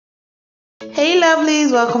Hey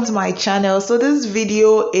lovelies, welcome to my channel. So this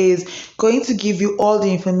video is going to give you all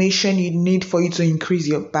the information you need for you to increase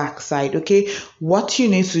your backside, okay? What you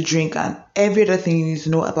need to drink and every other thing you need to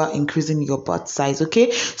know about increasing your butt size, okay?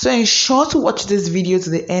 So ensure to watch this video to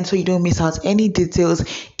the end so you don't miss out any details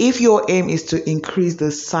if your aim is to increase the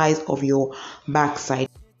size of your backside.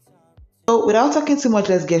 So without talking too much,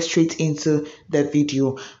 let's get straight into the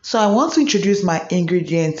video. So I want to introduce my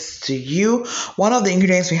ingredients to you. One of the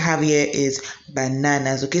ingredients we have here is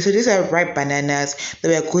bananas. Okay, so these are ripe bananas that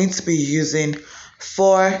we are going to be using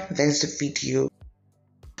for this video.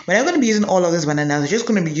 We're not going to be using all of these bananas. We're just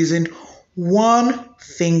going to be using one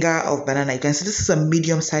finger of banana. You can see this is a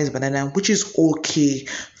medium-sized banana, which is okay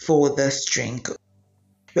for this drink.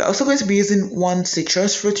 We're also going to be using one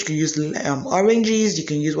citrus fruit. You can use oranges, you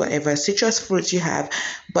can use whatever citrus fruits you have,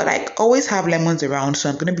 but I always have lemons around, so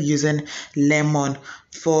I'm going to be using lemon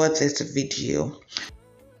for this video.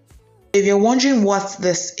 If you're wondering what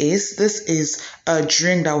this is a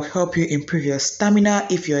drink that will help you improve your stamina.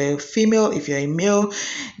 If you're a female, if you're a male,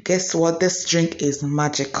 guess what? This drink is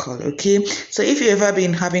magical, okay? So if you've ever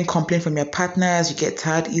been having complaint from your partners, you get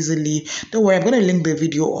tired easily, don't worry, I'm going to link the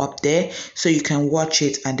video up there so you can watch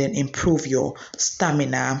it and then improve your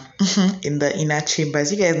stamina in the inner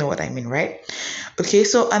chambers. You guys know what I mean, right? Okay,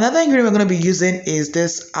 so another ingredient we're going to be using is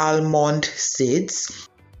this almond seeds.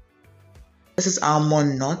 This is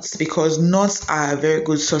almond nuts because nuts are a very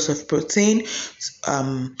good source of protein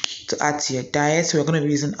to add to your diet. So we're going to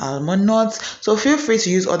be using almond nuts. So feel free to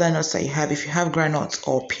use other nuts that you have. If you have groundnuts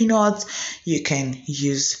or peanuts, you can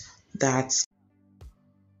use that.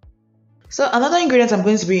 So another ingredient I'm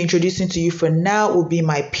going to be introducing to you for now will be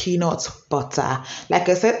my peanut butter. Like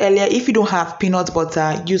I said earlier, if you don't have peanut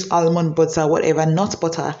butter, use almond butter, whatever nut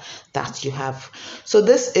butter that you have. So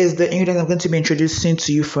this is the ingredient I'm going to be introducing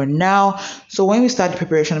to you for now. So when we start the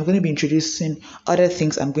preparation, I'm going to be introducing other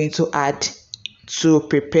things I'm going to add to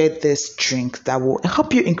prepare this drink that will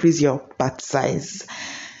help you increase your butt size.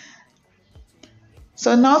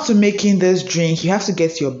 So now to making this drink, you have to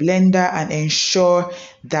get your blender and ensure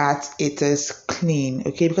that it is clean,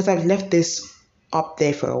 okay? Because I've left this up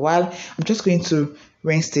there for a while, I'm just going to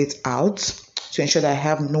rinse it out to ensure that I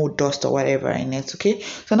have no dust or whatever in it, okay?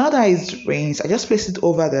 So now that it's rinsed, I just place it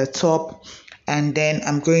over the top and then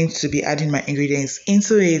I'm going to be adding my ingredients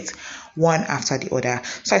into it one after the other.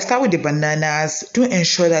 So I start with the bananas. Do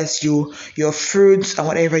ensure that your fruits and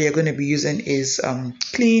whatever you're going to be using is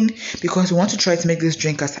clean, because we want to try to make this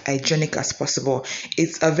drink as hygienic as possible.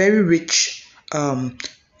 It's a very rich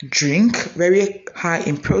drink, very high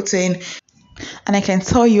in protein. And I can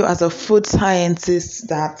tell you as a food scientist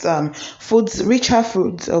that richer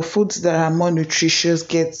foods or foods that are more nutritious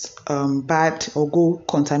get bad or go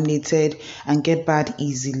contaminated and get bad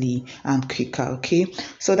easily and quicker, okay?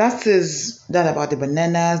 So that is that about the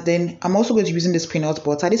bananas. Then I'm also going to be using this peanut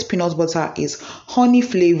butter. This peanut butter is honey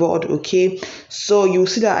flavored, okay? So you'll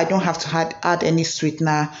see that I don't have to add any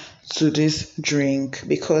sweetener to this drink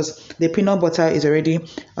because the peanut butter is already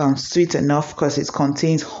sweet enough because it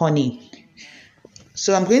contains honey.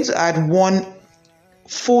 So I'm going to add 1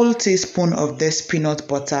 full teaspoon of this peanut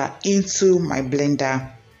butter into my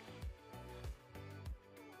blender.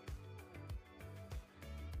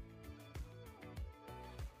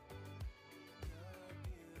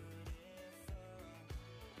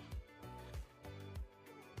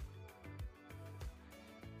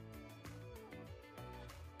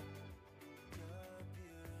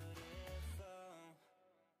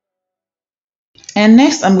 And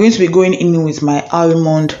next, I'm going to be going in with my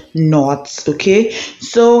almond nuts, okay?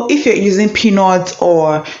 So if you're using peanuts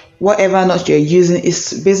or whatever nuts you're using,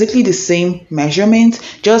 it's basically the same measurement.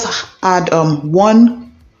 Just add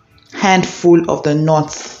 1 handful of the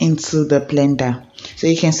nuts into the blender. So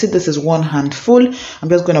you can see this is 1 handful. I'm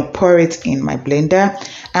just going to pour it in my blender.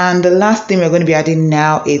 And the last thing we're going to be adding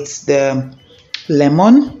now is the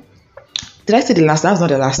lemon. Did I say the last? That's not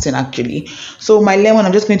the last thing actually. So my lemon,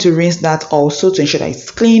 I'm just going to rinse that also to ensure that it's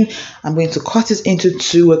clean. I'm going to cut it into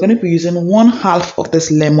 2. We're going to be using 1/2 of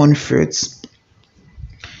this lemon fruit.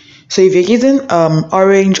 So if you're using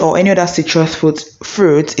orange or any other citrus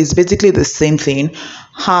fruit, it's basically the same thing,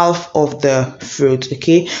 half of the fruit,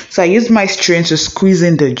 okay? So I use my strain to squeeze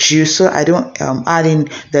in the juice so I don't add in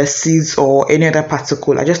the seeds or any other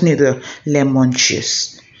particle. I just need the lemon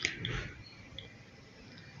juice.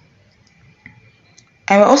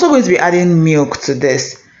 And we're also going to be adding milk to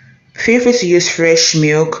this. feel free to use fresh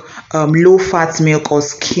milk, low fat milk, or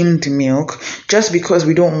skimmed milk, just because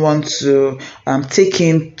we don't want to take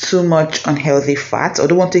in too much unhealthy fat, or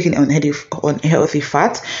don't want to take in unhealthy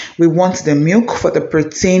fat. We want the milk for the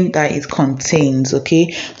protein that it contains.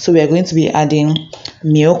 Okay, so we are going to be adding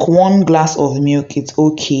milk. 1 glass of milk, it's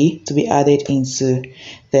okay to be added into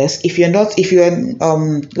this. If you're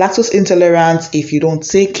lactose intolerant, if you don't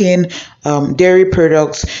take in dairy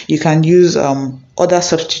products, you can use other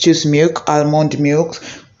substitutes milk, almond milk,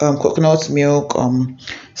 coconut milk,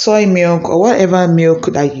 soy milk, or whatever milk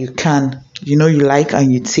that you like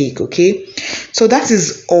and you take. Okay, so that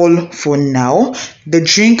is all for now. The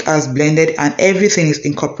drink has blended and everything is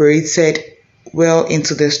incorporated well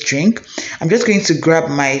into this drink. I'm just going to grab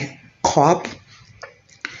my cup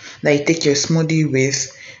that you take your smoothie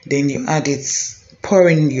with, then you add it, pour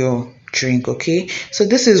in your drink. Okay, so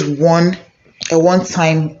this is a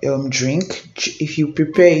one-time drink. If you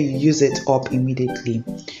prepare, you use it up immediately.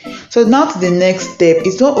 So now to the next step.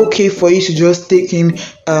 It's not okay for you to just take in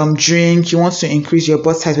drink. You want to increase your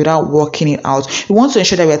butt size without working it out. We want to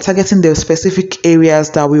ensure that we are targeting the specific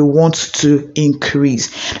areas that we want to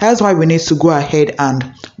increase. That's why we need to go ahead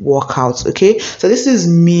and work out. Okay, so this is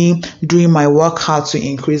me doing my workout to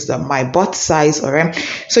increase my butt size. All right,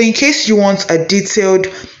 so in case you want a detailed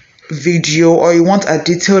video or you want a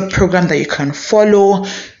detailed program that you can follow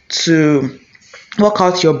to work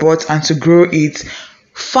out your butt and to grow it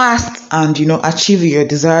fast and achieve your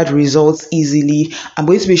desired results easily, I'm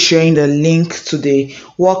going to be sharing the link to the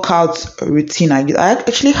workout routine. I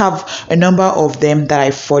actually have a number of them that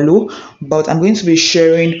I follow, but I'm going to be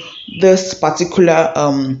sharing this particular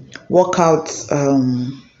workout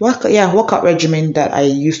regimen that I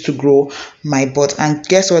use to grow my butt. And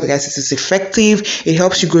guess what, guys? It is effective. It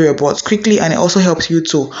helps you grow your butt quickly, and it also helps you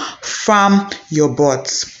to firm your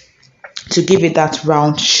butt, to give it that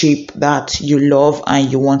round shape that you love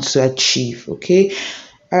and you want to achieve. Okay,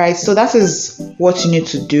 all right, so that is what you need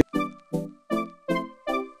to do.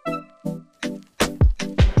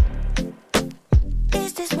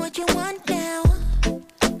 Is this what you want now?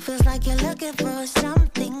 Feels like you're looking for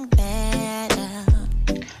something better.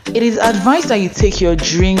 It is advised that you take your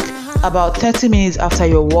drink about 30 minutes after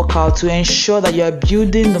your workout to ensure that you are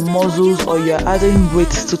building the muscles or you are adding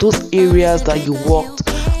weight to those areas that you worked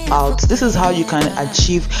out. This is how you can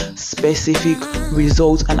achieve specific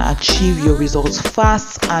results and achieve your results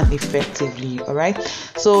fast and effectively. All right,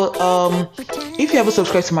 so if you haven't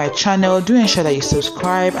subscribed to my channel, do ensure that you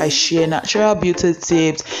subscribe. I share natural beauty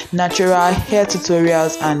tips, natural hair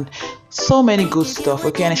tutorials, and so many good stuff.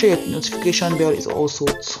 Okay, and ensure your notification bell is also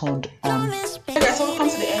turned on. Hey guys, so welcome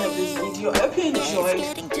to the end of this video. I hope you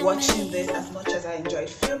enjoyed watching this as much as I enjoyed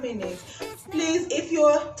filming it. Please, if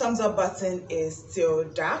your thumbs up button is still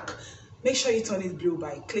dark, make sure you turn it blue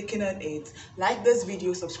by clicking on it. Like this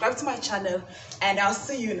video, subscribe to my channel, and I'll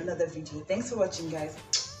see you in another video. Thanks for watching, guys.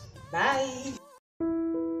 Bye.